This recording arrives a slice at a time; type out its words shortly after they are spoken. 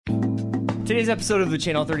Today's episode of the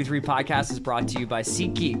Channel 33 podcast is brought to you by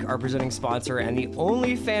SeatGeek, our presenting sponsor and the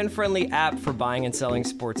only fan-friendly app for buying and selling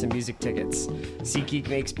sports and music tickets. SeatGeek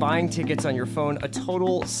makes buying tickets on your phone a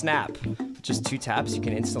total snap. Just 2 taps, you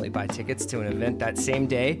can instantly buy tickets to an event that same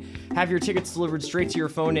day, have your tickets delivered straight to your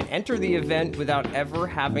phone, and enter the event without ever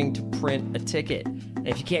having to print a ticket. And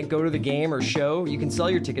if you can't go to the game or show, you can sell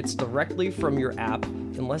your tickets directly from your app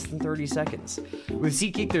in less than 30 seconds. With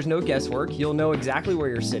SeatGeek, there's no guesswork. You'll know exactly where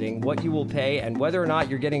you're sitting, what you will pay, and whether or not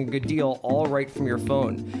you're getting a good deal all right from your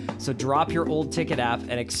phone. So drop your old ticket app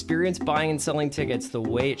and experience buying and selling tickets the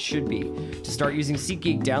way it should be. To start using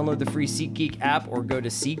SeatGeek, download the free SeatGeek app or go to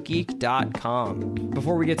SeatGeek.com.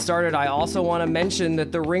 Before we get started, I also want to mention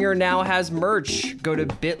that The Ringer now has merch. Go to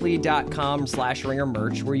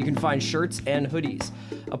bit.ly.com/ringermerch where you can find shirts and hoodies.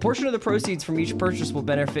 A portion of the proceeds from each purchase will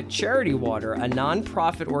benefit Charity Water, a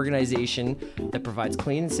non-profit organization that provides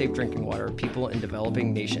clean and safe drinking water to people in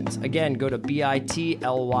developing nations. Again, go to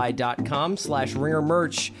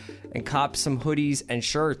bit.ly.com/ringermerch and cop some hoodies and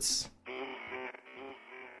shirts.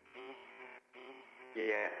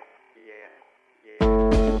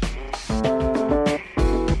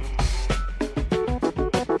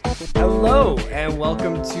 Hello, and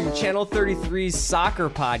welcome to Channel 33's soccer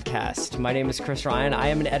podcast. My name is Chris Ryan. I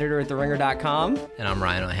am an editor at TheRinger.com. And I'm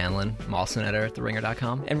Ryan O'Hanlon. I'm also an editor at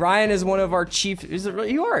TheRinger.com. And Ryan is one of our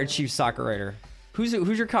you are a chief soccer writer. Who's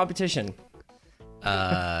your competition?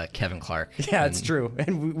 Kevin Clark. Yeah, it's true.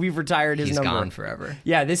 And we've retired his number. He's gone forever.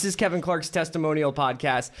 Yeah, this is Kevin Clark's testimonial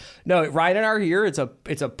podcast. No, Ryan and I are here. It's a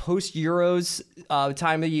post-Euros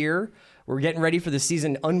time of year. We're getting ready for the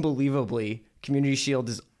season unbelievably. Community Shield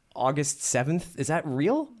is August 7th. Is that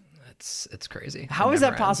real? It's crazy. How is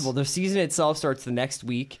that possible? The season itself starts the next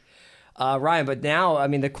week. Ryan, but now, I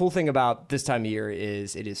mean, the cool thing about this time of year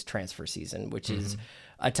is it is transfer season, which is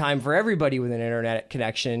a time for everybody with an internet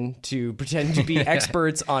connection to pretend to be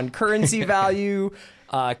experts on currency value,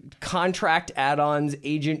 contract add-ons,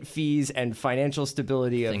 agent fees, and financial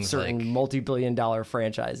stability of certain like multi-billion-dollar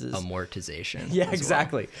franchises. Amortization. Yeah,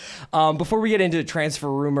 exactly. Before we get into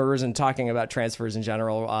transfer rumors and talking about transfers in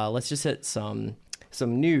general, let's just hit some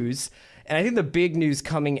news. And I think the big news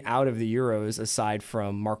coming out of the Euros, aside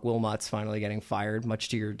from Mark Wilmots finally getting fired, much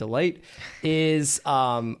to your delight, is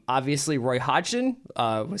obviously Roy Hodgson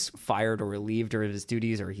was fired or relieved of his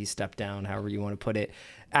duties, or he stepped down, however you want to put it,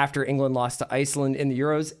 after England lost to Iceland in the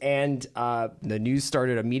Euros. And the news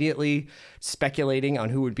started immediately speculating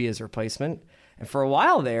on who would be his replacement. And for a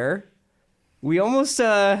while there, we almost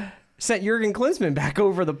sent Jurgen Klinsmann back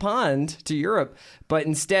over the pond to Europe, but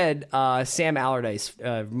instead, Sam Allardyce,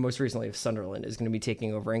 most recently of Sunderland, is going to be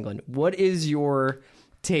taking over England. What is your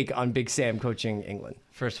take on Big Sam coaching England?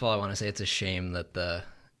 First of all, I want to say it's a shame that the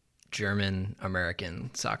German-American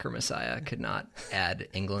soccer messiah could not add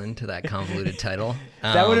England to that convoluted title.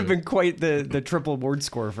 That would have been quite the triple word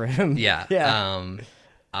score for him. Yeah.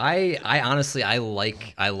 I honestly, I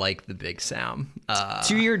like the Big Sam.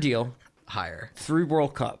 2-year deal. Hire. 3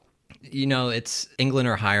 World Cup. You know, it's England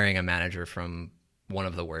are hiring a manager from one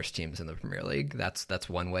of the worst teams in the Premier League. That's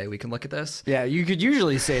one way we can look at this. Yeah, you could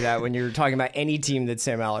usually say that when you're talking about any team that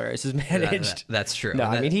Sam Allardyce has managed. That's true. No,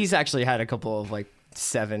 I mean, he's actually had a couple of like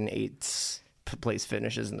 7-8 place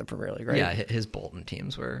finishes in the Premier League, right? Yeah, his Bolton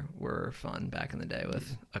teams were fun back in the day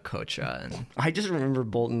with Okocha. And I just remember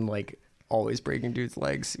Bolton like always breaking dudes'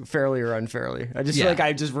 legs, fairly or unfairly. I just feel like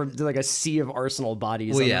I just did like a sea of Arsenal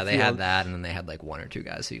bodies. Well, yeah, they had that, and then they had like 1 or 2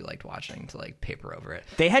 guys who you liked watching to like paper over it.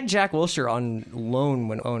 They had Jack Wilshere on loan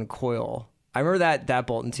when Owen Coyle. I remember that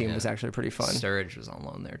Bolton team was actually pretty fun. Sturridge was on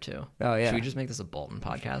loan there too. Oh yeah. Should we just make this a Bolton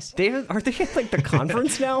podcast? Are they in like the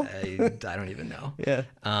conference now? I don't even know. Yeah.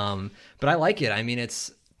 But I like it. I mean,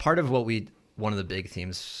 it's part of one of the big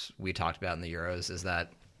themes we talked about in the Euros is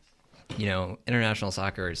that, you know, international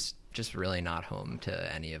soccer is just really not home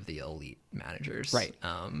to any of the elite managers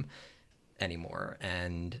anymore.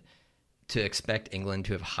 And to expect England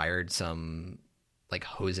to have hired some like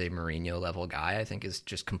Jose Mourinho level guy, I think is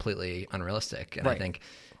just completely unrealistic. And I think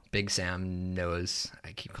Big Sam knows,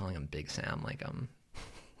 I keep calling him Big Sam like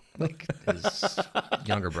his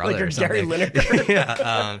younger brother like or something. Gary Lineker.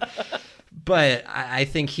 Yeah. But I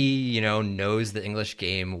think he, you know, knows the English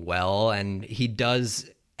game well, and he does.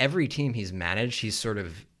 Every team he's managed, he's sort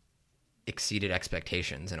of exceeded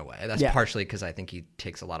expectations in a way. That's partially because I think he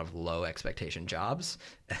takes a lot of low expectation jobs,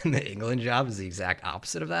 and the England job is the exact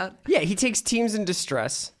opposite of that. Yeah, he takes teams in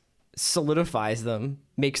distress, solidifies them,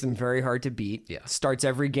 makes them very hard to beat, starts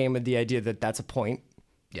every game with the idea that that's a point.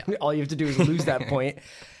 Yeah. All you have to do is lose that point.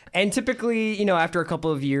 And typically, you know, after a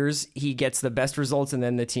couple of years, he gets the best results and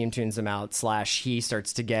then the team tunes him out, / he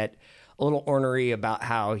starts to get a little ornery about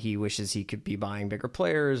how he wishes he could be buying bigger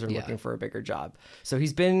players or Yeah. looking for a bigger job. So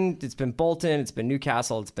it's been Bolton, it's been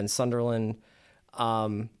Newcastle, it's been Sunderland.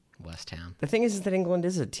 West Ham. The thing is that England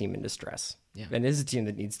is a team in distress. Yeah. And it is a team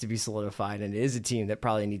that needs to be solidified, and it is a team that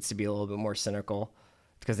probably needs to be a little bit more cynical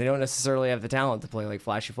because they don't necessarily have the talent to play like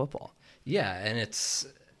flashy football. Yeah, and it's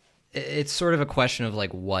sort of a question of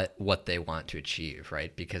like what they want to achieve,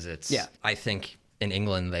 right? Because I think in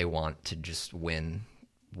England they want to just win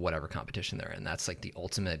whatever competition they're in. That's like the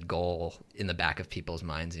ultimate goal in the back of people's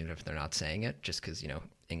minds, even if they're not saying it, just because,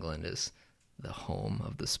 England is the home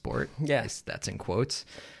of the sport. Yes. That's in quotes.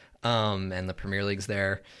 And the Premier League's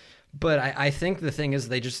there. But I think the thing is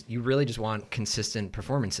you really just want consistent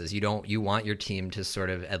performances. You want your team to sort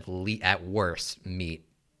of at worst meet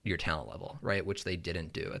your talent level, right? Which they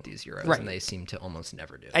didn't do at these Euros, and they seem to almost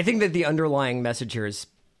never do. I think that the underlying message here is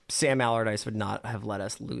Sam Allardyce would not have let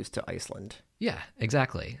us lose to Iceland. Yeah,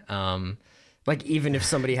 exactly. Like even if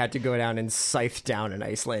somebody had to go down and scythe down an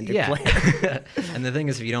Icelandic player. And the thing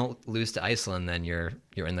is, if you don't lose to Iceland, then you're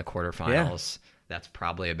in the quarterfinals. Yeah. That's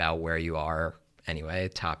probably about where you are anyway,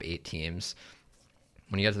 top 8 teams.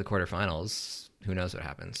 When you get to the quarterfinals, who knows what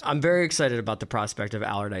happens? I'm very excited about the prospect of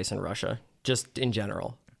Allardyce in Russia, just in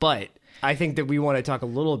general. But I think that we want to talk a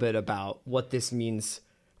little bit about what this means,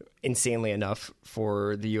 insanely enough,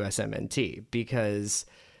 for the USMNT, because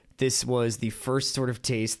this was the first sort of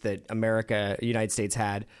taste that United States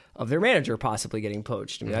had of their manager possibly getting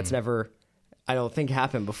poached. I mean, that's never, I don't think,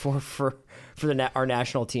 happened before for our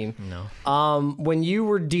national team. No. When you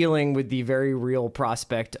were dealing with the very real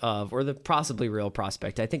prospect of, or the possibly real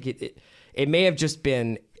prospect, I think it may have just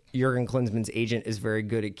been Jurgen Klinsmann's agent is very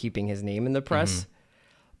good at keeping his name in the press.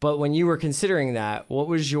 But when you were considering that,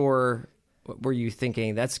 were you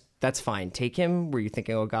thinking that's fine, take him? Were you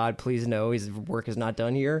thinking, oh God, please no, his work is not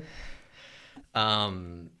done here?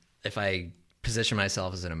 If I position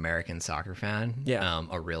myself as an American soccer fan,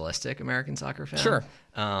 a realistic American soccer fan, sure.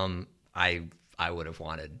 I would have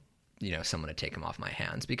wanted, someone to take him off my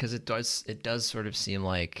hands, because it does sort of seem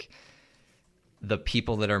like the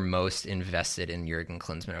people that are most invested in Jurgen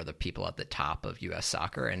Klinsmann are the people at the top of U.S.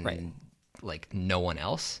 soccer, and like no one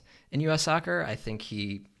else in U.S. soccer. I think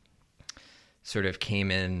he sort of came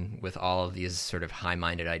in with all of these sort of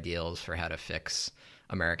high-minded ideals for how to fix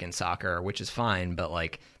American soccer, which is fine, but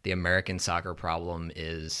like the American soccer problem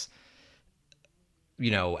is,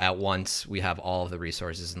 at once we have all of the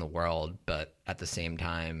resources in the world, but at the same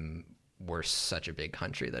time, we're such a big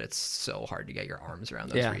country that it's so hard to get your arms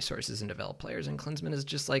around those resources and develop players. And Klinsmann is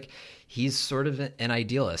just like, he's sort of an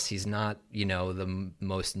idealist. He's not, the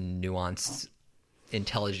most nuanced,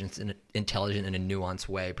 intelligent in a nuanced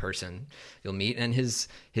way person you'll meet. And his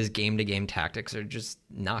game-to-game tactics are just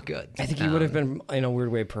not good. I think he would have been, in a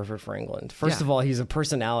weird way, perfect for England. First of all, he's a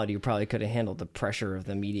personality who probably could have handled the pressure of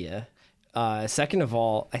the media. Second of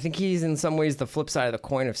all, I think he's in some ways the flip side of the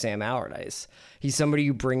coin of Sam Allardyce. He's somebody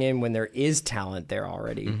you bring in when there is talent there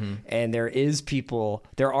already, and there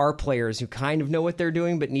are players who kind of know what they're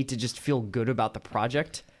doing but need to just feel good about the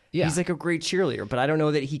project. Yeah. He's like a great cheerleader, but I don't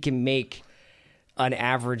know that he can make an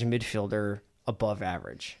average midfielder above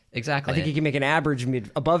average. Exactly. I think he can make an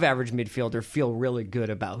above average midfielder feel really good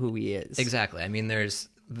about who he is. Exactly. I mean, there's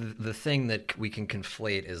the thing that we can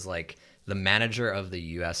conflate is like, the manager of the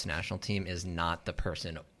U.S. national team is not the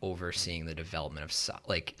person overseeing the development of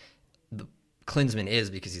Klinsmann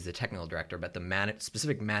is, because he's the technical director, but the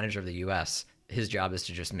specific manager of the U.S., his job is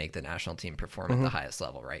to just make the national team perform at the highest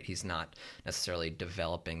level, right? He's not necessarily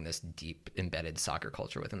developing this deep embedded soccer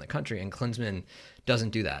culture within the country, and Klinsmann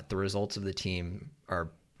doesn't do that. The results of the team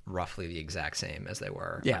are roughly the exact same as they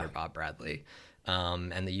were under Bob Bradley.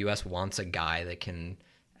 And the U.S. wants a guy that can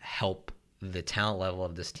help the talent level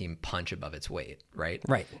of this team punch above its weight, right?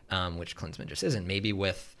 Right. Which Klinsmann just isn't. Maybe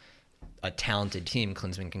with a talented team,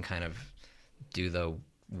 Klinsmann can kind of do the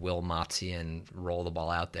Will Motzi and roll the ball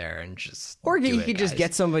out there and just Or he could just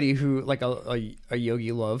get somebody who, like a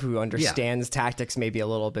Yogi Love, who understands tactics maybe a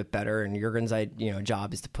little bit better, and Jurgen's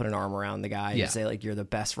job is to put an arm around the guy and say, like, you're the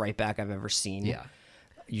best right back I've ever seen. Yeah.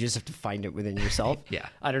 You just have to find it within yourself. Yeah.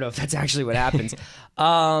 I don't know if that's actually what happens.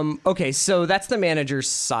 Okay, so that's the manager's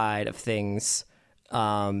side of things.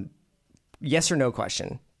 Yes or no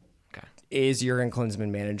question. Okay. Is Jurgen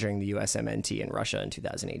Klinsmann managing the USMNT in Russia in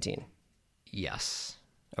 2018? Yes.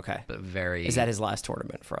 Okay. But Is that his last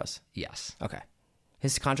tournament for us? Yes. Okay.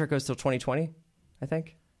 His contract goes till 2020, I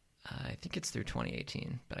think? I think it's through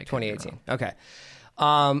 2018, but I 2018. Okay.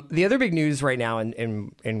 The other big news right now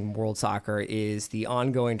in world soccer is the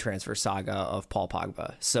ongoing transfer saga of Paul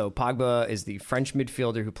Pogba. So Pogba is the French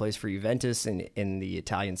midfielder who plays for Juventus in the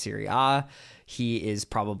Italian Serie A. He is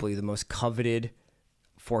probably the most coveted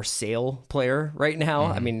for sale player right now.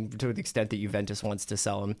 I mean, to the extent that Juventus wants to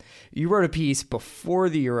sell him. You wrote a piece before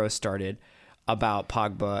the Euro started about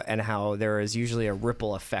Pogba and how there is usually a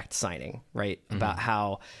ripple effect signing, right? About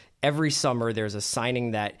how every summer there's a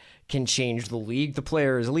signing that can change the league the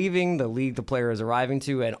player is leaving, the league the player is arriving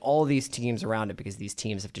to, and all these teams around it, because these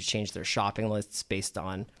teams have to change their shopping lists based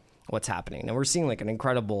on what's happening. And we're seeing like an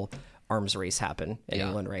incredible arms race happen in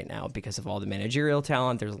England right now because of all the managerial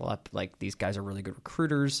talent. There's a lot, like, these guys are really good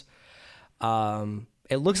recruiters.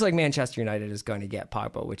 It looks like Manchester United is going to get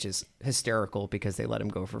Pogba, which is hysterical because they let him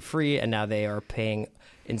go for free, and now they are paying,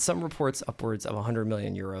 in some reports, upwards of 100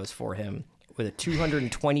 million euros for him, with a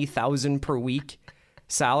 220,000 per week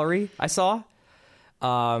salary, I saw.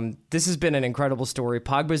 This has been an incredible story.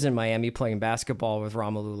 Pogba's in Miami playing basketball with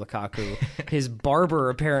Romelu Lukaku. His barber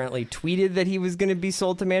apparently tweeted that he was going to be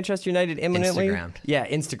sold to Manchester United imminently. Instagrammed. Yeah,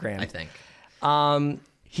 Instagram. I think.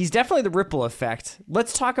 He's definitely the ripple effect.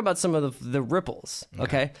 Let's talk about some of the ripples,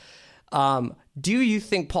 okay? Do you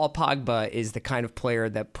think Paul Pogba is the kind of player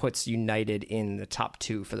that puts United in the top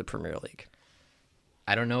 2 for the Premier League?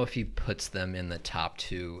 I don't know if he puts them in the top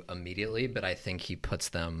 2 immediately, but I think he puts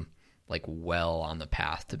them like well on the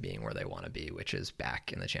path to being where they want to be, which is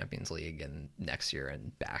back in the Champions League and next year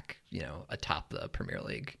and back, atop the Premier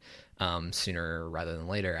League sooner rather than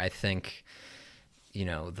later. I think,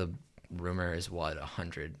 the rumor is what,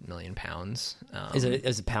 100 million pounds. Is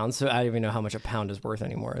it pounds? So I don't even know how much a pound is worth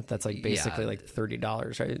anymore. That's like basically like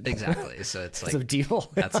 $30, right? Exactly. So it's like it's a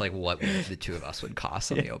deal. That's like what the two of us would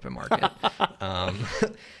cost on the open market.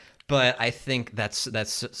 But I think that's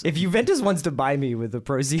if Juventus wants to buy me with the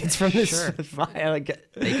proceeds from this, Sure. they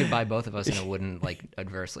they could buy both of us and it wouldn't like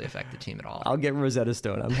adversely affect the team at all. I'll get Rosetta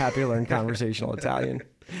Stone. I'm happy to learn conversational Italian.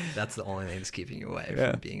 That's the only thing that's keeping you away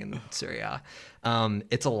from being in Serie A.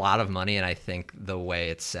 It's a lot of money, and I think the way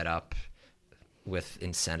it's set up with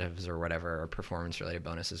incentives or whatever, or performance-related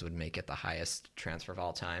bonuses, would make it the highest transfer of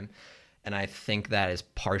all time. And I think that is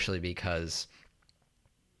partially because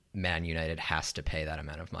Man United has to pay that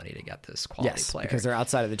amount of money to get this quality player. Because they're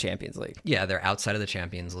outside of the Champions League. Yeah, they're outside of the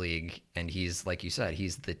Champions League, and he's, like you said,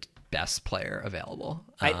 he's the best player available.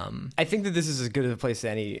 I think that this is as good of a place as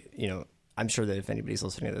any, I'm sure that if anybody's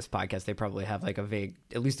listening to this podcast, they probably have like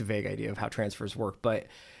at least a vague idea of how transfers work. But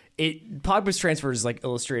Pogba's transfer is like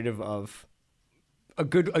illustrative of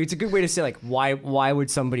it's a good way to say like why would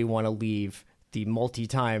somebody want to leave the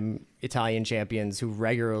multi-time Italian champions who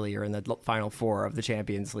regularly are in the Final Four of the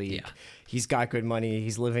Champions League. Yeah. He's got good money.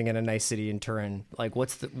 He's living in a nice city in Turin. Like, why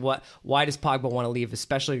does Pogba want to leave,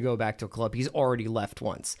 especially to go back to a club he's already left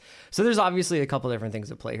once? So there's obviously a couple different things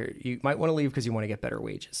at play here. You might want to leave because you want to get better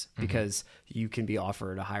wages, because you can be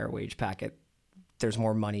offered a higher wage packet. There's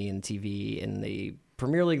more money in TV in the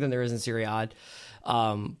Premier League than there is in Serie A.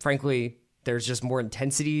 Frankly, there's just more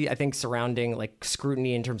intensity, I think, surrounding like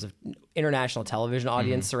scrutiny in terms of international television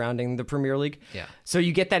audience surrounding the Premier League. Yeah. So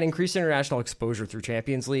you get that increased international exposure through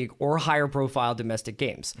Champions League or higher profile domestic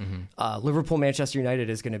games. Liverpool, Manchester United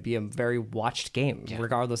is going to be a very watched game,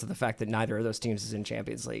 regardless of the fact that neither of those teams is in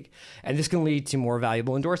Champions League. And this can lead to more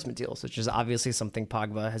valuable endorsement deals, which is obviously something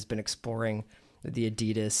Pogba has been exploring. The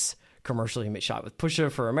Adidas commercial he shot with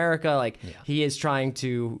Pusha for America. He is trying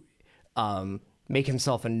to make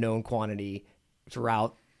himself a known quantity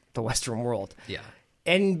throughout the Western world. Yeah.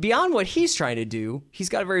 And beyond what he's trying to do, he's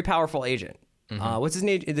got a very powerful agent. What's his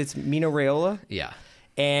name? It's Mino Raiola. Yeah.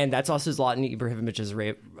 And that's also Zlatan Ibrahimovic's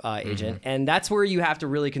agent. And that's where you have to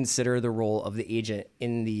really consider the role of the agent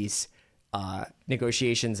in these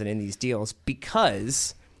negotiations and in these deals,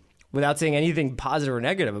 because without saying anything positive or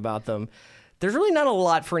negative about them, there's really not a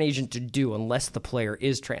lot for an agent to do unless the player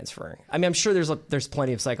is transferring. I mean, I'm sure there's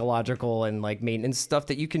plenty of psychological and like maintenance stuff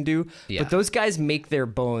that you can do, but those guys make their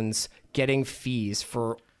bones getting fees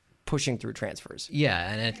for pushing through transfers.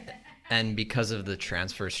 Yeah, and because of the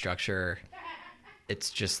transfer structure,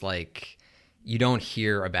 it's just like you don't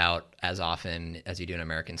hear about as often as you do in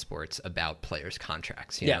American sports about players'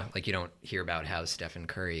 contracts. You know? Like you don't hear about how Stephen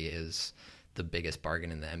Curry is the biggest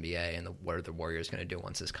bargain in the NBA and what are the Warriors going to do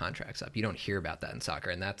once his contract's up. You don't hear about that in soccer,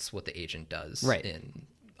 and that's what the agent does in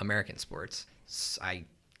American sports. I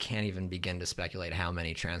can't even begin to speculate how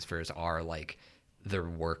many transfers are like the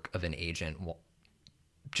work of an agent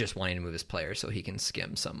just wanting to move his player so he can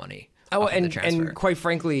skim some money. And quite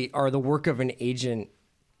frankly, are the work of an agent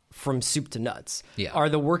from soup to nuts. Yeah. Are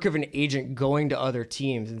the work of an agent going to other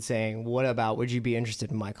teams and saying, what about, would you be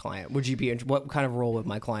interested in my client? Would you be, what kind of role would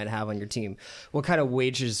my client have on your team? What kind of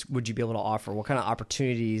wages would you be able to offer? What kind of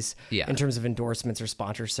opportunities in terms of endorsements or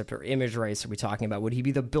sponsorship or image rights are we talking about? Would he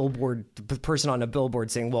be the person on a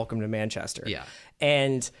billboard saying, welcome to Manchester? Yeah.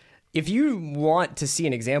 And if you want to see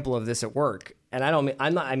an example of this at work, and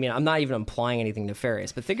I'm not even implying anything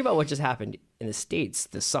nefarious, but think about what just happened in the States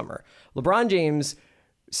this summer. LeBron James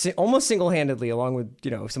almost single-handedly, along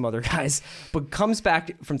with some other guys, but comes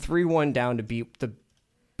back from 3-1 down to beat the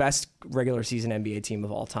best regular season NBA team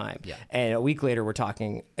of all time. Yeah. And a week later, we're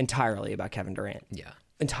talking entirely about Kevin Durant. Yeah.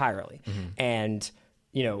 Entirely. And,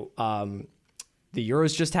 the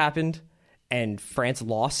Euros just happened, and France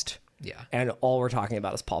lost. Yeah. And all we're talking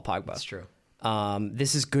about is Paul Pogba. That's true.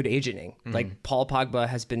 This is good agenting. Like, Paul Pogba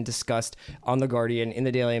has been discussed on The Guardian, in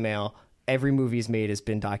the Daily Mail. Every movie he's made has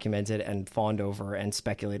been documented and fawned over and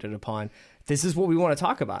speculated upon. This is what we want to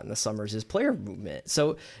talk about in the summers, is player movement.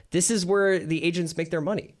 So this is where the agents make their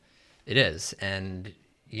money. It is. And,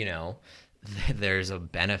 there's a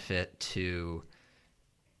benefit to,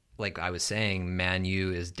 like I was saying, Man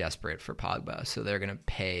U is desperate for Pogba. So they're going to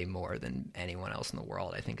pay more than anyone else in the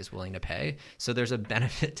world, I think, is willing to pay. So there's a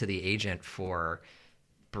benefit to the agent for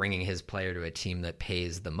bringing his player to a team that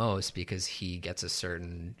pays the most, because he gets a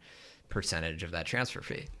certain percentage of that transfer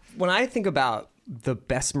fee. When I think about the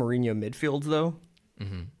best Mourinho midfield, though,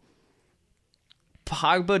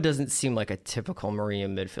 Pogba doesn't seem like a typical Mourinho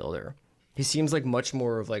midfielder. He seems like much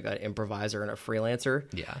more of like an improviser and a freelancer.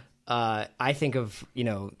 Yeah. I think of,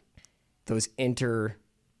 those inter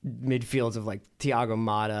midfields of like Thiago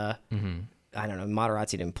Motta. I don't know.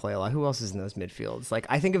 Materazzi didn't play a lot. Who else is in those midfields? Like,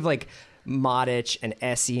 I think of like Matic and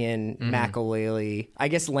Essien, Makelele. I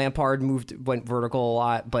guess Lampard went vertical a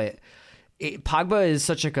lot, but Pogba is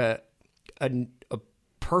such like a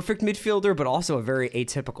perfect midfielder, but also a very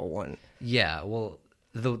atypical one. Yeah. Well,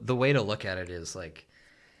 the way to look at it is like,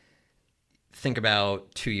 think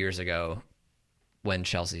about 2 years ago when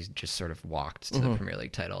Chelsea just sort of walked to the Premier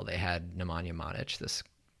League title. They had Nemanja Matic, this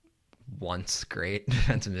once great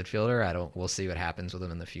defensive midfielder. We'll see what happens with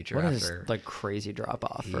him in the future. What after like crazy drop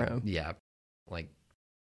off for him. Yeah. Like,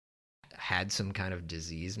 had some kind of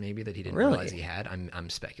disease maybe that he didn't Really? realize he had. I'm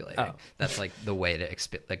speculating. Oh. That's like the way to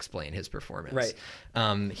explain his performance.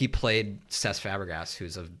 Right. He played Cesc Fabregas,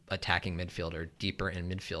 who's an attacking midfielder, deeper in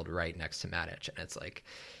midfield right next to Matic. And it's like,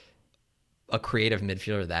 a creative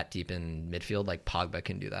midfielder that deep in midfield, like Pogba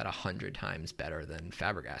can do that 100 times better than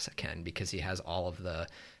Fabregas can, because he has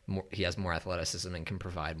he has more athleticism and can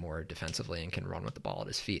provide more defensively and can run with the ball at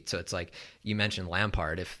his feet. So it's like, you mentioned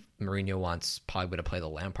Lampard. If Mourinho wants Pogba to play the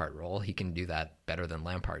Lampard role, he can do that better than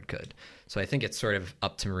Lampard could. So I think it's sort of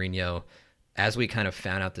up to Mourinho, as we kind of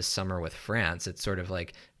found out this summer with France. It's sort of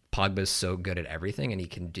like, Pogba's so good at everything and he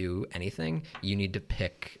can do anything. You need to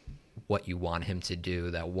pick what you want him to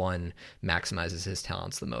do that, one, maximizes his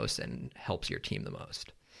talents the most and helps your team the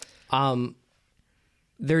most.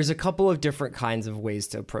 There's a couple of different kinds of ways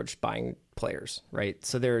to approach buying players, right?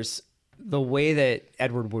 So there's the way that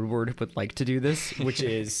Edward Woodward would like to do this, which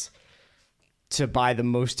is to buy the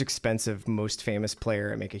most expensive, most famous player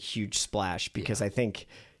and make a huge splash, because I think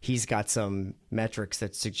he's got some metrics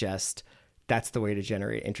that suggest that's the way to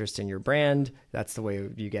generate interest in your brand. That's the way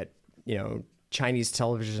you get, Chinese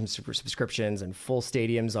television subscriptions and full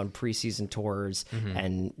stadiums on preseason tours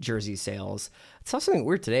and jersey sales. I saw something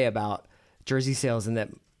weird today about jersey sales, and that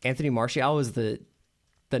Anthony Martial was the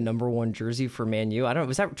number one jersey for Man U. I don't know,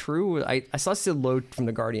 was that true? I saw Sid Lowe from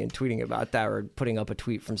The Guardian tweeting about that, or putting up a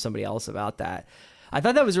tweet from somebody else about that. I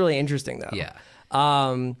thought that was really interesting, though. Yeah.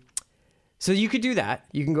 So you could do that.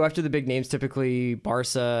 You can go after the big names, typically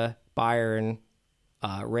Barca, Bayern,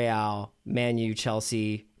 Real, Man U,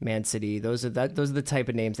 Chelsea, Man City. Those are the type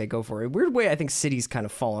of names they go for. In a weird way, I think City's kind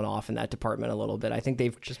of fallen off in that department a little bit. I think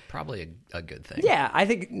which is probably a good thing. Yeah, I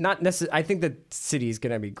think not necessarily. I think that City's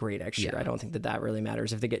going to be great next year. Yeah. I don't think that really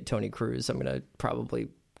matters. If they get Tony Cruz, I'm going to probably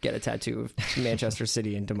get a tattoo of Manchester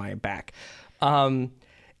City into my back. And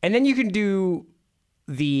then you can do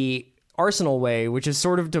the Arsenal way, which is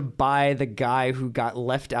sort of to buy the guy who got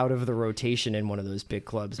left out of the rotation in one of those big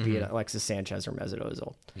clubs, be it Alexis Sanchez or Mesut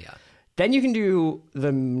Ozil. Yeah. Then you can do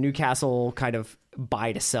the Newcastle kind of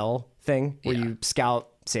buy to sell thing, where you scout,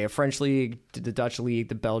 say, a French league, the Dutch league,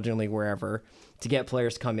 the Belgian league, wherever, to get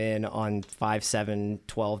players to come in on 5, 7,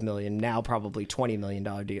 12 million, now probably $20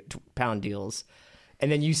 million pound deals.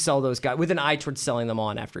 And then you sell those guys with an eye towards selling them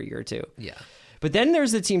on after a year or two. Yeah. But then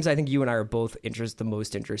there's the teams I think you and I are both the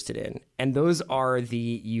most interested in. And those are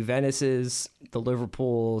the Juventuses, the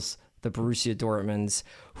Liverpools, the Borussia Dortmunds,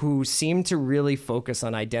 who seem to really focus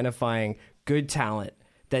on identifying good talent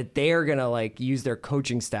that they are going to like use their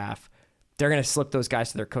coaching staff. They're going to slip those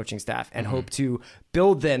guys to their coaching staff and hope to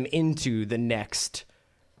build them into the next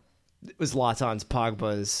Zlatan's,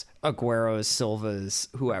 Pogba's, Aguero's, Silva's,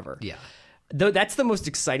 whoever. Yeah. Though that's the most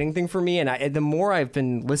exciting thing for me. And the more I've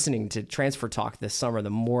been listening to Transfer Talk this summer, the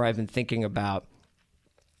more I've been thinking about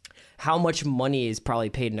how much money is probably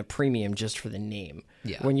paid in a premium just for the name.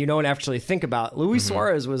 Yeah. When you don't actually think about Luis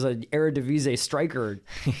Suarez was an Eredivisie striker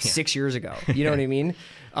 6 years ago. You know what I mean?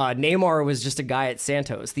 Neymar was just a guy at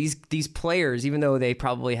Santos. These players, even though they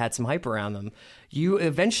probably had some hype around them, you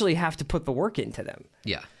eventually have to put the work into them.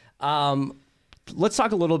 Yeah. Let's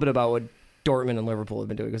talk a little bit about what Dortmund and Liverpool have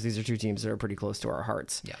been doing, because these are two teams that are pretty close to our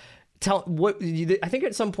hearts. Yeah. I think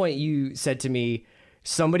at some point you said to me,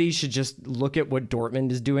 somebody should just look at what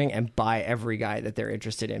Dortmund is doing and buy every guy that they're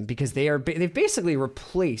interested in, because they've basically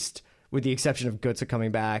replaced, with the exception of Götze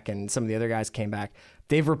coming back and some of the other guys came back,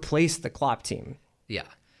 they've replaced the Klopp team. Yeah.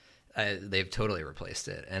 They've totally replaced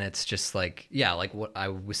it. And it's just like, yeah, like what I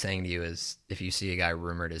was saying to you is, if you see a guy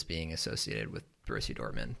rumored as being associated with Borussia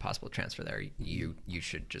Dortmund, possible transfer there, you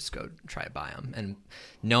should just go try to buy him. And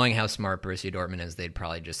knowing how smart Borussia Dortmund is, they'd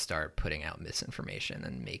probably just start putting out misinformation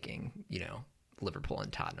and making, Liverpool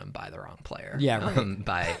and Tottenham buy the wrong player. Yeah, right.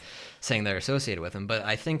 By saying they're associated with him. But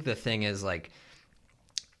I think the thing is, like,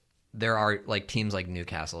 there are like teams like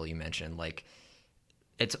Newcastle you mentioned, like,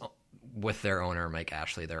 it's with their owner Mike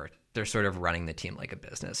Ashley, they're sort of running the team like a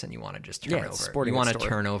business, and you want to just turn over. You want to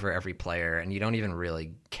turn over every player, and you don't even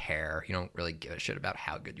really care. You don't really give a shit about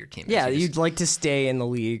how good your team is. Yeah, you'd like to stay in the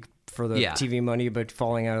league for the TV money, but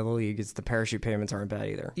falling out of the league, the parachute payments aren't bad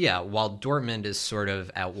either. Yeah, while Dortmund is sort of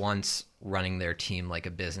at once running their team like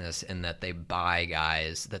a business in that they buy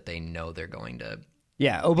guys that they know they're going to.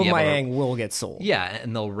 Yeah, Aubameyang will get sold. Yeah,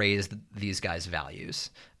 and they'll raise these guys'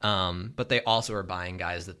 values. But they also are buying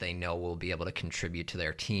guys that they know will be able to contribute to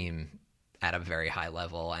their team at a very high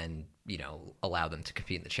level and, allow them to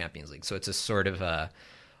compete in the Champions League. So it's a sort of a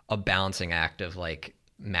balancing act of like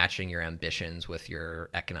matching your ambitions with your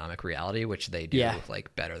economic reality, which they do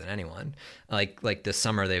like better than anyone. Like this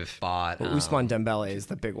summer they've bought Ousmane Dembele is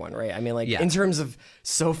the big one, right? I mean, like in terms of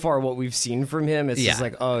so far what we've seen from him, it's just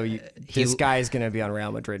like, this guy is going to be on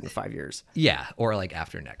Real Madrid in 5 years. Yeah, or like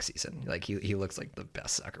after next season, like he looks like the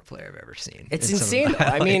best soccer player I've ever seen. It's insane.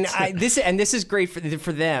 I mean, this is great for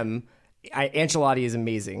them. Ancelotti is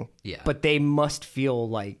amazing. Yeah, but they must feel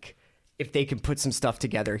like, if they can put some stuff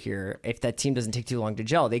together here, if that team doesn't take too long to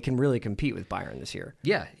gel, they can really compete with Bayern this year.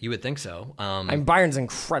 Yeah, you would think so. Bayern's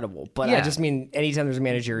incredible, but I just mean anytime there's a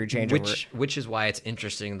managerial changeover. Which is why it's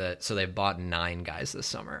interesting that, so they've bought 9 guys this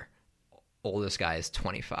summer. Oldest guy is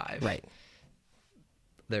 25. Right.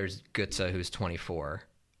 There's Götze, who's 24,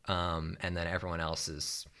 and then everyone else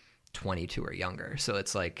is 22 or younger. So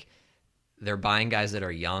it's like they're buying guys that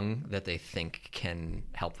are young that they think can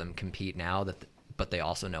help them compete now, but they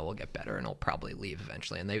also know will get better and will probably leave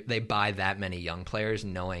eventually. And they buy that many young players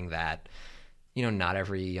knowing that, not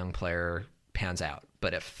every young player pans out,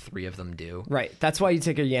 but if 3 of them do. Right. That's why you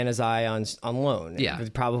take a Januzaj on loan. Yeah.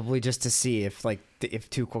 Probably just to see if if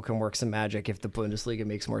Tuchel can work some magic, if the Bundesliga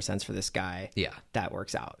makes more sense for this guy. Yeah. That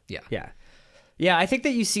works out. Yeah. Yeah. Yeah, I think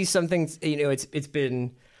that you see something, it's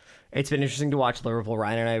been interesting to watch Liverpool.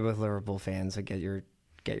 Ryan and I are both Liverpool fans, so get your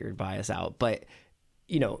bias out. But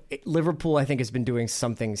Liverpool, I think, has been doing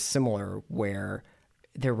something similar, where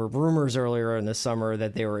there were rumors earlier in the summer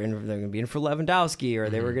that they're going to be in for Lewandowski, or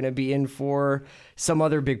they were going to be in for some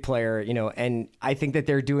other big player, and I think that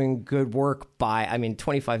they're doing good work by,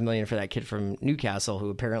 $25 million for that kid from Newcastle, who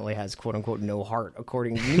apparently has quote unquote no heart,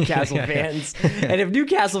 according to Newcastle fans. And if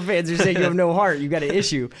Newcastle fans are saying you have no heart, you got an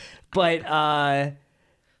issue. But, I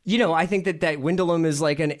think that Wijnaldum is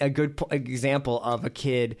like a good example of a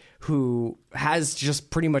kid who has just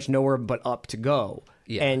pretty much nowhere but up to go.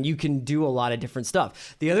 Yeah. And you can do a lot of different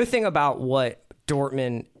stuff. The other thing about what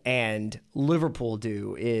Dortmund and Liverpool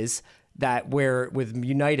do is that with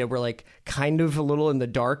United, we're like kind of a little in the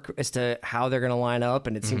dark as to how they're going to line up.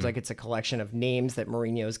 And it seems like it's a collection of names that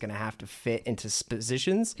Mourinho is going to have to fit into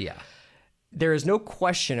positions. Yeah. There is no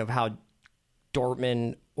question of how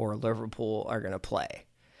Dortmund or Liverpool are going to play.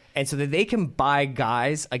 And so that they can buy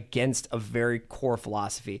guys against a very core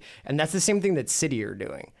philosophy. And that's the same thing that City are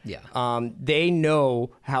doing. Yeah. They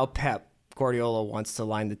know how Pep Guardiola wants to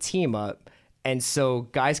line the team up. And so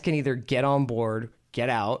guys can either get on board, get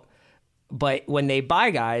out. But when they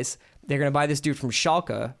buy guys, they're going to buy this dude from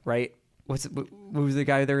Schalke, right? What was the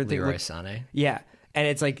guy there? Leroy Sané. Yeah. And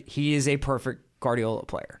it's like, he is a perfect Guardiola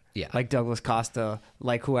player. Yeah. Like Douglas Costa,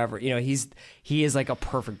 like whoever. You know, he is like a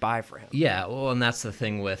perfect buy for him. Yeah, well, and that's the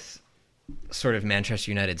thing with sort of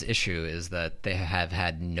Manchester United's issue is that they have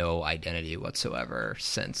had no identity whatsoever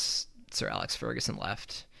since Sir Alex Ferguson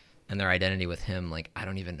left. And their identity with him, like, I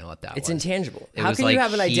don't even know what that was. It's intangible. It How was can like you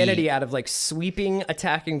have an identity out of like sweeping,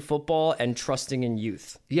 attacking football and trusting in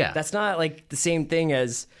youth? Yeah. That's not like the same thing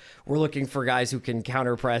as we're looking for guys who can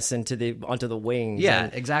counter press onto the wings. Yeah,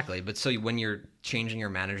 and, exactly. But so when you're changing your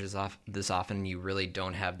managers off this often, you really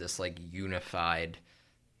don't have this like unified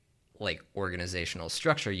like organizational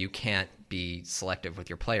structure. You can't be selective with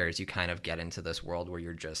your players. You kind of get into this world where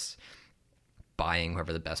you're just buying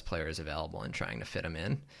whoever the best player is available and trying to fit them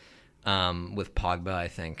in. With Pogba, I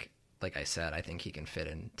think, like I said, I think he can fit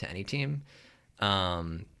into any team.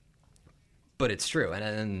 But it's true.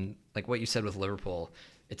 And like what you said with Liverpool,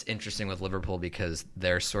 it's interesting with Liverpool because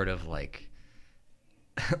they're sort of like,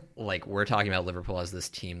 like we're talking about Liverpool as this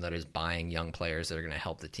team that is buying young players that are going to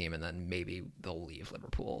help the team, and then maybe they'll leave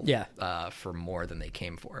Liverpool for more than they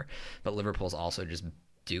came for. But Liverpool's also just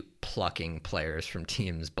plucking players from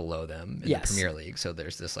teams below them in the Premier League. So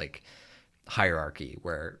there's this like hierarchy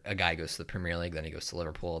where a guy goes to the Premier League, then he goes to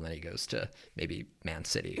Liverpool, and then he goes to maybe Man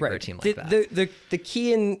City or a team like that. The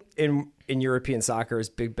key in European soccer is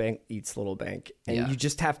big bank eats little bank, and you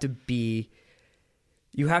just have to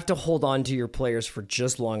you have to hold on to your players for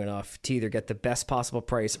just long enough to either get the best possible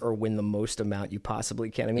price or win the most amount you possibly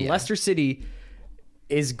can. I mean, Leicester City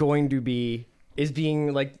is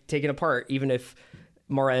being like taken apart even if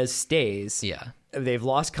Mahrez stays. Yeah. They've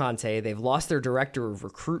lost Conte. They've lost their director of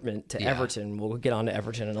recruitment to Everton. We'll get on to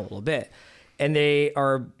Everton in a little bit. And they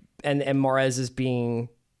are, and Mahrez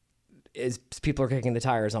people are kicking the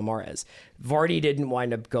tires on Mahrez. Vardy didn't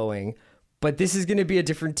wind up going, but this is going to be a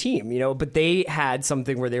different team, you know, but they had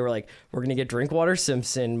something where they were like, we're going to get Drinkwater,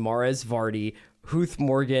 Simpson, Mahrez, Vardy, Huth,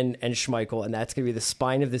 Morgan, and Schmeichel, and that's going to be the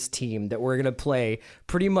spine of this team that we're going to play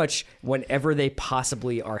pretty much whenever they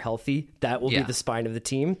possibly are healthy. That will be the spine of the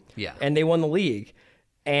team. Yeah. And they won the league.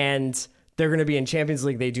 And they're going to be in Champions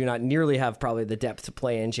League. They do not nearly have probably the depth to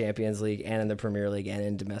play in Champions League and in the Premier League and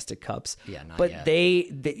in domestic cups. Yeah, not but yet.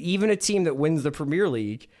 Even a team that wins the Premier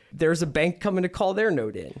League, there's a bank coming to call their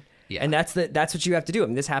note in. Yeah. And that's what you have to do. I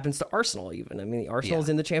mean, this happens to Arsenal even. I mean, Arsenal's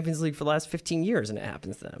in the Champions League for the last 15 years, and it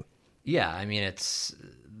happens to them. Yeah, I mean,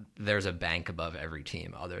 there's a bank above every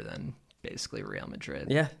team other than basically Real Madrid.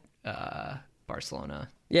 Yeah. Barcelona.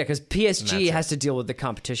 Yeah, because PSG has to deal with the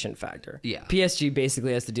competition factor. Yeah. PSG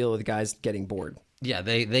basically has to deal with guys getting bored. Yeah,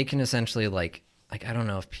 they can essentially like I don't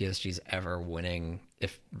know if PSG's ever winning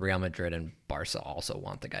if Real Madrid and Barca also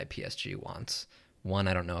want the guy PSG wants. One,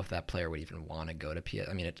 I don't know if that player would even want to go to PSG.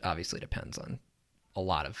 I mean, it obviously depends on a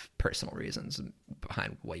lot of personal reasons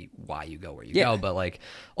behind why you go where you go, but like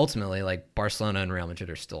ultimately, like Barcelona and Real Madrid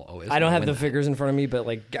are still always. I don't have the figures in front of me, but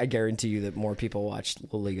like I guarantee you that more people watch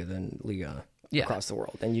La Liga than Liga across the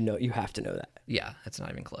world, and you have to know that. Yeah, it's not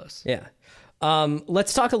even close. Yeah.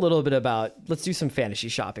 Let's talk a little bit let's do some fantasy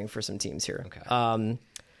shopping for some teams here. Okay.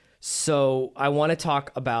 So I want to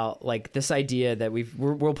talk about like this idea that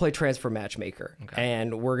we'll play transfer matchmaker,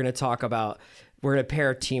 and we're going to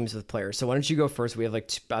pair teams with players. So why don't you go first? We have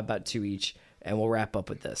like about two each, and we'll wrap up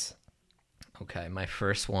with this. Okay, my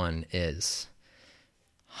first one is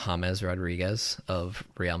James Rodriguez of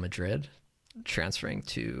Real Madrid transferring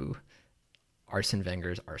to Arsene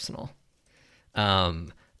Wenger's Arsenal.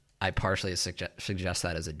 I partially suggest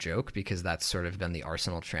that as a joke because that's sort of been the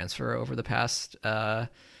Arsenal transfer over the past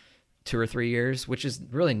 2 or 3 years, which is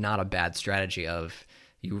really not a bad strategy of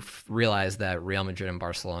you realize that Real Madrid and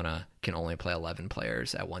Barcelona can only play 11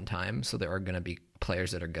 players at one time. So there are going to be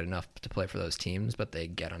players that are good enough to play for those teams, but they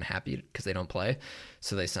get unhappy because they don't play.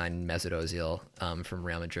 So they signed Mesut Ozil from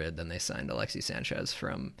Real Madrid. Then they signed Alexis Sanchez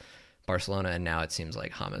from Barcelona. And now it seems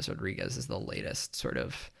like James Rodriguez is the latest sort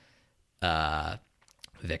of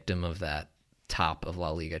victim of that top of La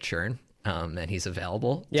Liga churn. And he's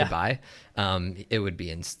available to buy. It would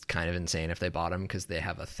be kind of insane if they bought him because they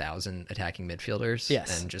have 1,000 attacking midfielders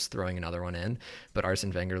and just throwing another one in. But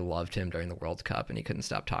Arsene Wenger loved him during the World Cup and he couldn't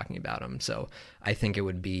stop talking about him. So I think it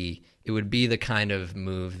would be the kind of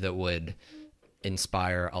move that would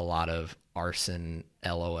inspire a lot of Arsene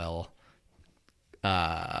LOL.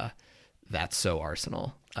 That's so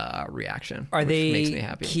Arsenal reaction. Are they makes me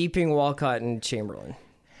happy. Keeping Walcott and Chamberlain?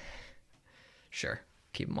 Sure,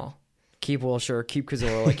 keep them all. Keep Wilshere, keep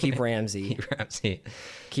Cazorla, keep Ramsey. Keep Ramsey.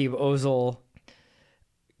 Keep Ozil.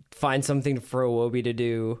 find something for Iwobi to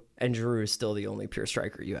do, and Giroud is still the only pure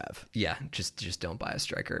striker you have. Yeah, just don't buy a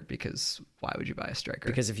striker, because why would you buy a striker?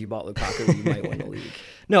 Because if you bought Lukaku, you might win the league.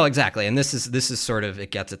 No, exactly. And this is sort of,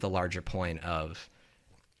 it gets at the larger point of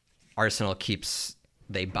Arsenal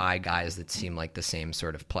they buy guys that seem like the same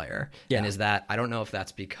sort of player. Yeah. And is that, I don't know if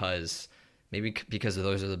that's because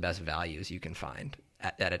those are the best values you can find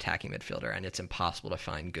at attacking midfielder, and it's impossible to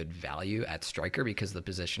find good value at striker because the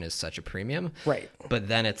position is such a premium. Right. But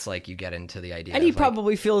then it's like you get into the idea And he of, like,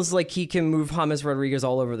 probably feels like he can move James Rodriguez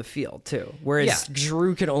all over the field too. Whereas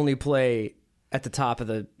Giroud can only play at the top of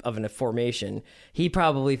a formation. He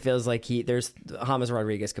probably feels like James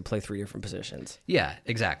Rodriguez could play 3 different positions. Yeah,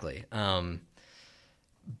 exactly.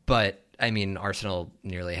 But I mean, Arsenal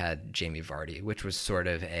nearly had Jamie Vardy, which was sort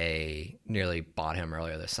of nearly bought him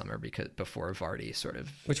earlier this summer before Vardy sort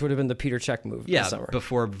of, which would have been the Peter Cech move this summer.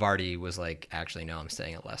 Before Vardy was like, actually, no, I'm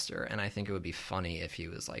staying at Leicester. And I think it would be funny if he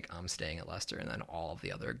was like, I'm staying at Leicester, and then all of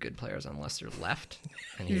the other good players on Leicester left,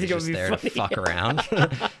 and he was just there to fuck around.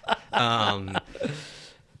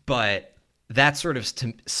 But that sort of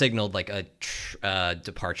signaled like a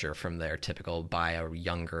departure from their typical buy a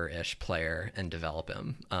younger-ish player and develop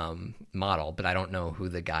him model. But I don't know who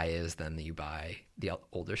the guy is then that you buy, the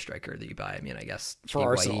older striker that you buy. I mean, I guess for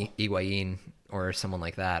Arsenal, Higuain or someone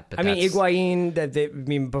like that. But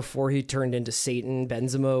Higuain, before he turned into Satan,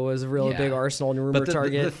 Benzema was a real big Arsenal rumor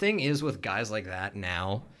target. The thing is with guys like that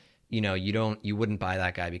now, you wouldn't buy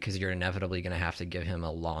that guy because you're inevitably going to have to give him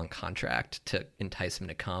a long contract to entice him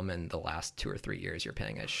to come. And the last 2 or 3 years, you're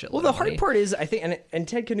paying a shitload. Well, the of money. hard part is, I think, and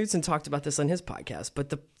Ted Knutson talked about this on his podcast, but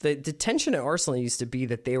the tension at Arsenal used to be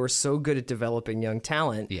that they were so good at developing young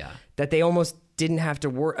talent that they almost didn't have to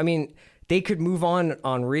work. I mean, they could move on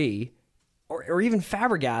Henry or even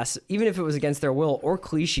Fabregas, even if it was against their will, or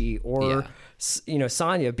Clichy or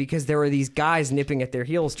Sagna, because there were these guys nipping at their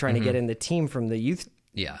heels trying to get in the team from the youth.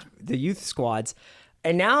 Yeah, the youth squads,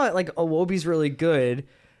 and now like Iwobi's really good.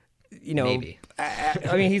 Maybe.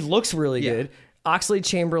 I mean, he looks really good.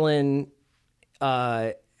 Oxlade-Chamberlain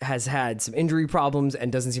has had some injury problems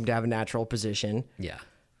and doesn't seem to have a natural position. Yeah.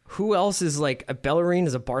 Who else is like Bellerin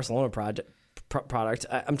is a Barcelona product.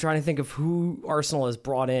 I'm trying to think of who Arsenal has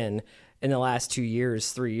brought in the last 2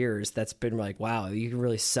 years, 3 years. That's been like, wow, you can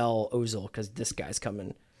really sell Ozil because this guy's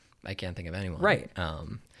coming. I can't think of anyone. Right.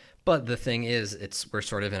 But the thing is, we're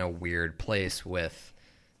sort of in a weird place with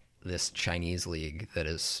this Chinese league that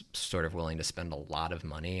is sort of willing to spend a lot of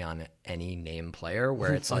money on any name player,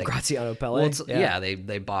 where it's like Graziano Pele. Well,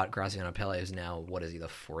 they bought Graziano Pele, who's now, what is he, the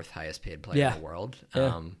 4th highest paid player in the world?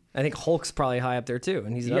 Yeah. I think Hulk's probably high up there too,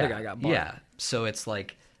 and he's another guy got bought. Yeah, so it's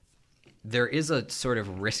like there is a sort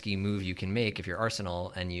of risky move you can make if you're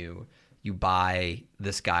Arsenal and you buy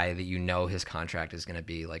this guy that his contract is going to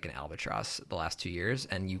be like an albatross the last 2 years,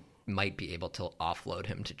 and you might be able to offload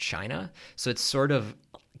him to China. So it's sort of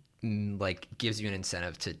like gives you an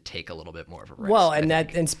incentive to take a little bit more of a risk. Well,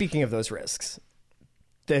 and speaking of those risks,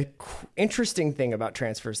 the interesting thing about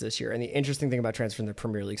transfers this year, and the interesting thing about transfers in the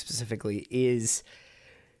Premier League specifically, is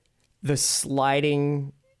the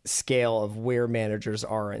sliding scale of where managers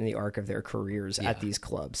are in the arc of their careers at these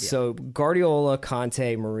clubs. Yeah. So Guardiola,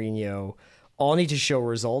 Conte, Mourinho all need to show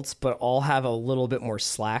results, but all have a little bit more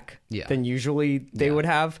slack than usually they would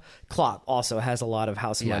have. Klopp also has a lot of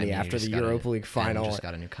house money after the Europa League final. Just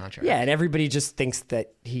got a new contract. Yeah, and everybody just thinks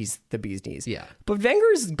that he's the bee's knees. Yeah. But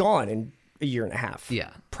Wenger's gone in a year and a half.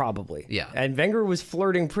 Yeah. Probably. Yeah. And Wenger was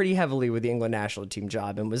flirting pretty heavily with the England national team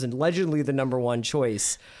job and was allegedly the number one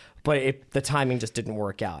choice, but the timing just didn't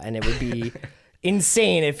work out. And it would be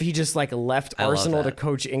insane if he just like left Arsenal to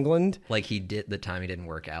coach England. Like he did, the time he didn't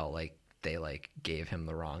work out, like they like gave him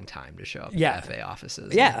the wrong time to show up at the FA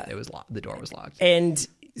offices. Yeah. It was the door was locked. And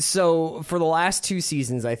so for the last 2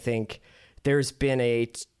 seasons, I think there's been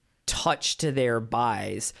a touch to their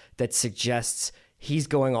buys that suggests he's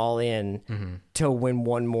going all in to win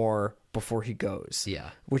one more before he goes.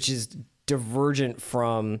 Yeah. Which is divergent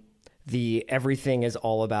from the everything is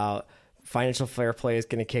all about financial fair play is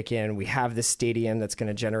going to kick in. We have this stadium that's going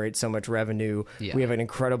to generate so much revenue. Yeah. We have an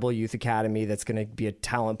incredible youth academy that's going to be a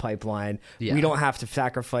talent pipeline. Yeah. We don't have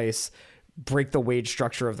to break the wage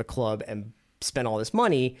structure of the club and spend all this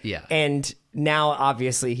money. Yeah. And now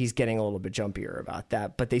obviously he's getting a little bit jumpier about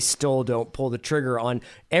that, but they still don't pull the trigger on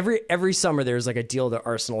every summer. There's like a deal that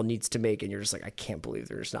Arsenal needs to make. And you're just like, I can't believe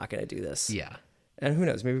they're just not going to do this. Yeah. And who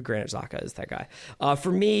knows? Maybe Granit Xhaka is that guy.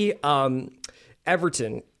 For me,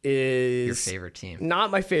 Everton is your favorite team. Not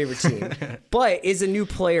my favorite team, but is a new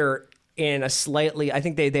player in a slightly. I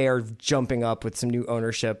think they are jumping up with some new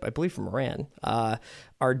ownership. I believe from Iran,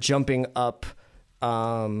 are jumping up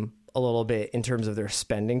a a little bit in terms of their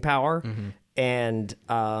spending power. And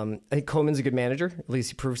I think Koeman's a good manager. At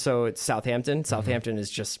least he proved so at Southampton. Southampton is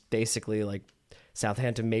just basically like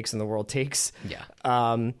Southampton makes and the world takes. Yeah.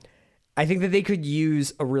 I think that they could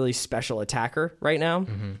use a really special attacker right now.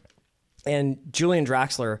 And Julian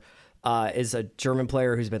Draxler is a German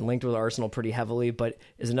player who's been linked with Arsenal pretty heavily, but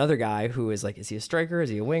is another guy who is like, is he a striker? Is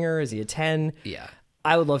he a winger? Is he a 10? Yeah.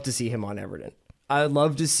 I would love to see him on Everton. I would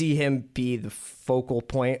love to see him be the focal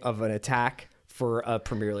point of an attack for a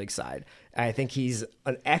Premier League side. I think he's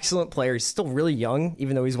an excellent player. He's still really young,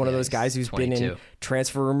 even though he's one of those guys who's 22. been in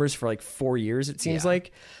transfer rumors for like 4 years, it seems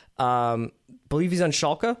like. Believe he's on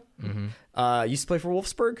Schalke. Used to play for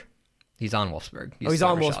Wolfsburg. He's on Wolfsburg. He's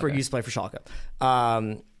on Wolfsburg. Used to play for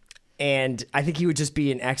Schalke. And I think he would just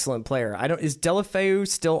be an excellent player. Is Deulofeu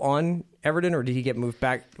still on Everton, or did he get moved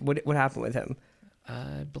back? What happened with him?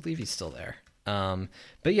 I believe he's still there.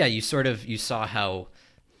 But yeah, you saw how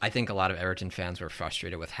I think a lot of Everton fans were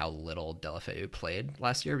frustrated with how little Deulofeu played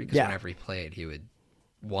last year, because whenever he played, he would,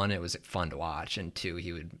 one, it was fun to watch, and two,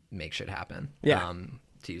 he would make shit happen.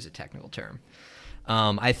 To use a technical term.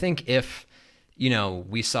 I think if,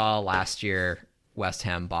 we saw last year West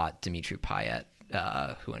Ham bought Dimitri Payet,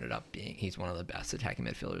 who ended up he's one of the best attacking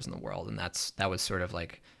midfielders in the world, and that was sort of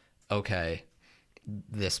like, okay,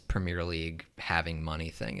 this Premier League having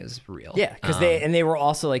money thing is real. Yeah, because they were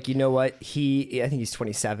also like, you know what? I think he's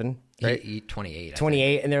 27, right? 28.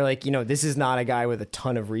 28, and they're like, this is not a guy with a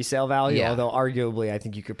ton of resale value, although arguably I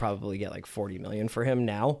think you could probably get like 40 million for him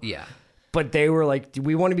now. Yeah. But they were like,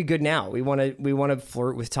 we want to be good now. We want to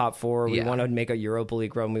flirt with top four. We want to make a Europa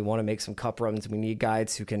League run. We want to make some cup runs. We need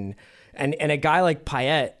guys who can, and a guy like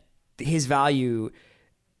Payet, his value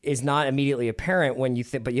is not immediately apparent when you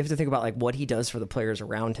think, but you have to think about like what he does for the players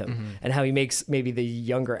around him and how he makes maybe the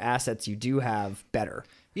younger assets you do have better.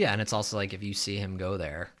 Yeah, and it's also like if you see him go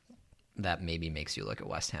there, that maybe makes you look at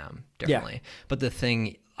West Ham differently. Yeah. But the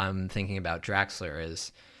thing I'm thinking about Draxler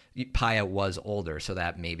is Payet was older, so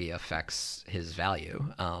that maybe affects his value.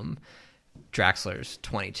 Draxler's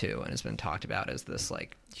 22 and has been talked about as this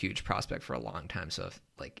like huge prospect for a long time. So if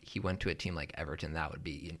like he went to a team like Everton, that would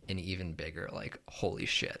be an even bigger like holy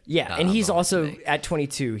shit. Yeah, and he's also at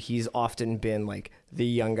 22. He's often been like the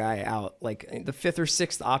young guy out, like the fifth or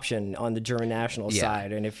sixth option on the German national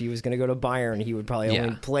side. And if he was going to go to Bayern, he would probably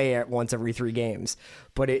only play it once every 3 games.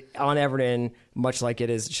 But on Everton, much like it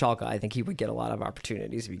is Schalke, I think he would get a lot of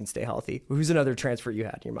opportunities if he can stay healthy. Who's another transfer you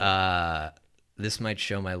had in your mind? This might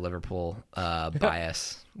show my Liverpool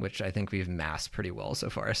bias, which I think we've masked pretty well so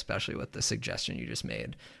far, especially with the suggestion you just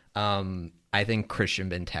made. I think Christian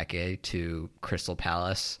Benteke to Crystal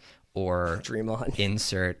Palace, or dream on,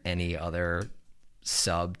 insert any other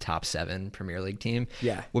sub top 7 Premier League team,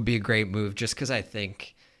 would be a great move, just because I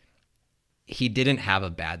think he didn't have a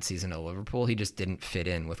bad season at Liverpool. He just didn't fit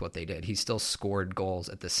in with what they did. He still scored goals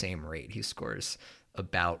at the same rate. He scores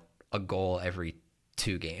about a goal every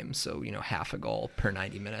 2 games, so half a goal per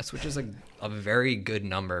 90 minutes, which is a very good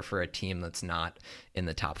number for a team that's not in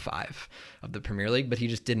the top 5 of the Premier League. But he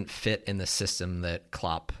just didn't fit in the system that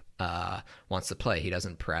Klopp wants to play. He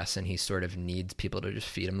doesn't press, and he sort of needs people to just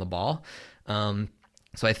feed him the ball.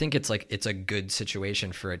 So I think it's a good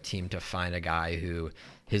situation for a team to find a guy who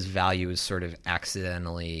his value is sort of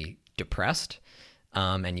accidentally depressed,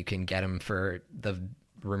 and you can get him for, the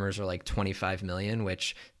rumors are like 25 million,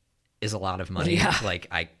 which is a lot of money. Yeah. Like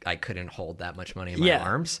I couldn't hold that much money in my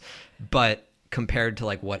arms, but compared to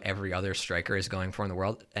like what every other striker is going for in the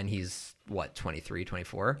world, and he's what, 23,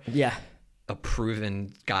 24? Yeah. A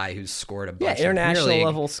proven guy who's scored a bunch of international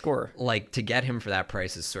level scorer. Like, to get him for that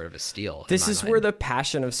price is sort of a steal. This is where the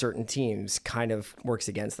passion of certain teams kind of works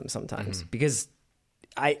against them sometimes, because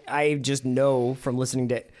I just know from listening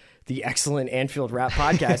to the excellent Anfield Rap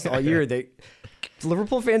podcast all year that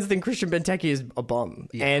Liverpool fans think Christian Benteke is a bum,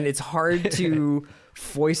 and it's hard to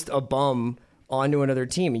foist a bum onto another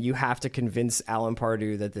team. You have to convince Alan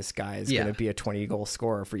Pardew that this guy is going to be a 20-goal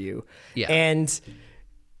scorer for you. Yeah. And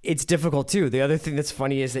it's difficult too. The other thing that's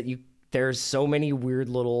funny is that there's so many weird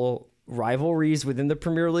little rivalries within the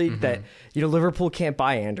Premier League that Liverpool can't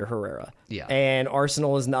buy Ander Herrera, and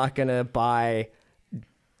Arsenal is not going to buy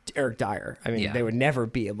Eric Dyer. I mean, they would never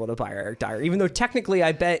be able to buy Eric Dyer, even though technically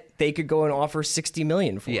I bet they could go and offer 60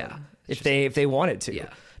 million for him if they wanted to. Yeah.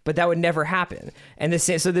 But that would never happen. And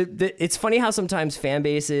it's funny how sometimes fan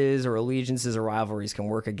bases or allegiances or rivalries can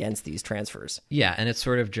work against these transfers. Yeah, and it's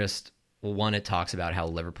sort of just, one, it talks about how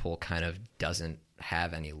Liverpool kind of doesn't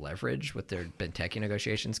have any leverage with their Benteke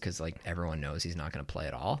negotiations, because like everyone knows he's not going to play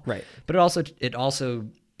at all. Right. But it also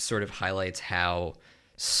sort of highlights how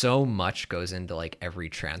so much goes into like every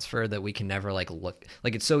transfer that we can never like look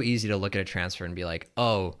like it's so easy to look at a transfer and be like,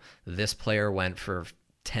 oh, this player went for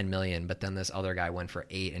 10 million, but then this other guy went for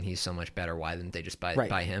 8 and he's so much better. Why didn't they just buy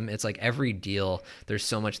him? It's like every deal, there's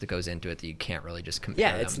so much that goes into it that you can't really just compare.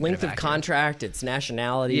 Yeah, it's length of contract, it's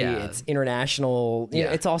nationality, it's international, you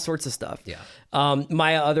know, it's all sorts of stuff. Yeah.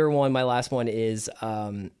 My last one is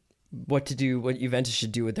what Juventus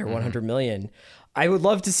should do with their 100 million. I would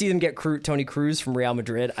love to see them get Toni Kroos from Real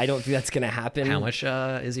Madrid. I don't think that's going to happen. How much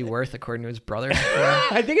is he worth according to his brother?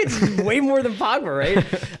 I think it's way more than Pogba,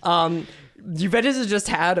 right? Juventus has just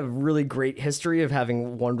had a really great history of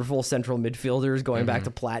having wonderful central midfielders going back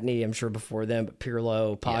to Platini, I'm sure before them, but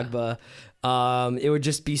Pirlo, Pogba. Yeah. It would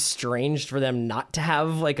just be strange for them not to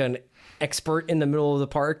have like an expert in the middle of the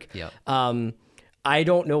park. Yeah. I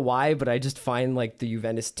don't know why, but I just find like the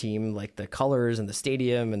Juventus team, like the colors and the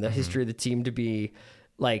stadium and the history of the team to be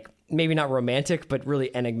like maybe not romantic, but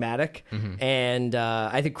really enigmatic. And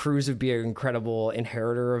I think Kroos would be an incredible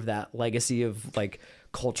inheritor of that legacy of like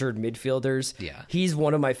cultured midfielders. Yeah. He's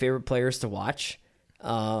one of my favorite players to watch.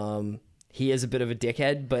 He is a bit of a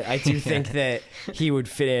dickhead, but I do think that he would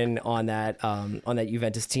fit in on that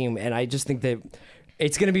Juventus team. And I just think that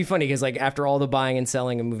it's going to be funny because like after all the buying and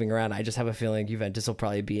selling and moving around, I just have a feeling Juventus will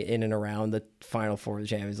probably be in and around the Final Four of the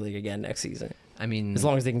Champions League again next season. I mean, as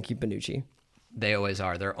long as they can keep Bonucci. They always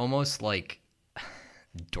are. They're almost like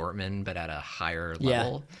Dortmund, but at a higher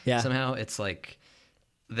level. Yeah. Somehow it's like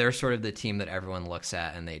they're sort of the team that everyone looks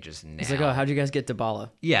at and they just nail. It's like, oh, how'd you guys get Dybala?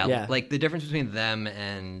 Yeah. Like the difference between them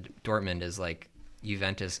and Dortmund is like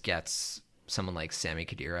Juventus gets someone like Sami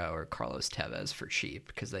Khedira or Carlos Tevez for cheap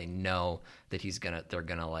because they know that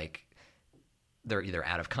they're either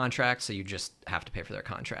out of contract, so you just have to pay for their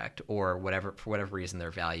contract, or for whatever reason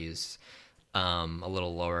their value's a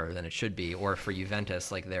little lower than it should be. Or for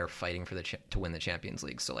Juventus, like they're fighting for to win the Champions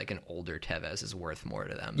League, so like an older Tevez is worth more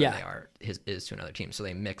to them than is to another team. So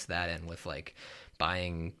they mix that in with like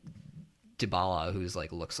buying Dybala, who's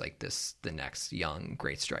like looks like the next young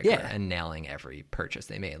great striker, and nailing every purchase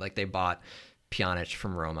they made. Like they bought Pjanic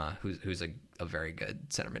from Roma, who's a very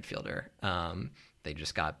good center midfielder. They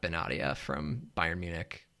just got Benatia from Bayern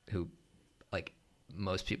Munich, who like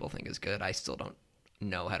most people think is good. I still don't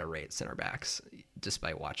know how to rate center backs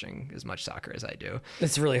despite watching as much soccer as I do.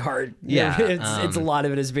 It's really hard. Yeah. It's a lot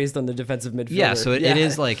of it is based on the defensive midfielder. Yeah. So it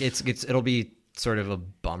is like, it'll be sort of a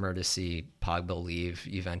bummer to see Pogba leave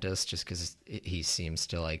Juventus just because he seems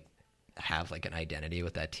to like have like an identity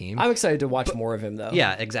with that team. I'm excited to watch more of him though.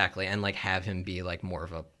 Yeah, exactly. And like have him be like more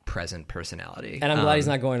of a present personality. And I'm glad he's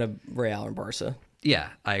not going to Real or Barca. Yeah,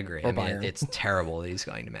 I agree. I mean, it's terrible that he's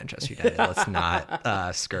going to Manchester United. Let's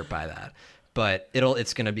not skirt by that. But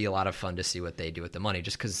it's going to be a lot of fun to see what they do with the money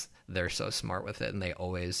just because they're so smart with it and they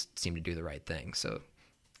always seem to do the right thing. So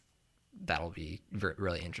that'll be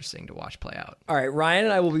really interesting to watch play out. All right, Ryan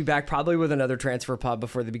and I will be back probably with another transfer pod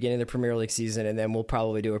before the beginning of the Premier League season, and then we'll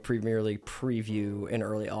probably do a Premier League preview in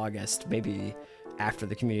early August, maybe after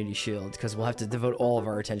the Community Shield, because we'll have to devote all of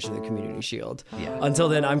our attention to the Community Shield. Yeah. Until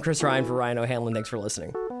then, I'm Chris Ryan for Ryan O'Hanlon. Thanks for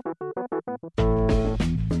listening.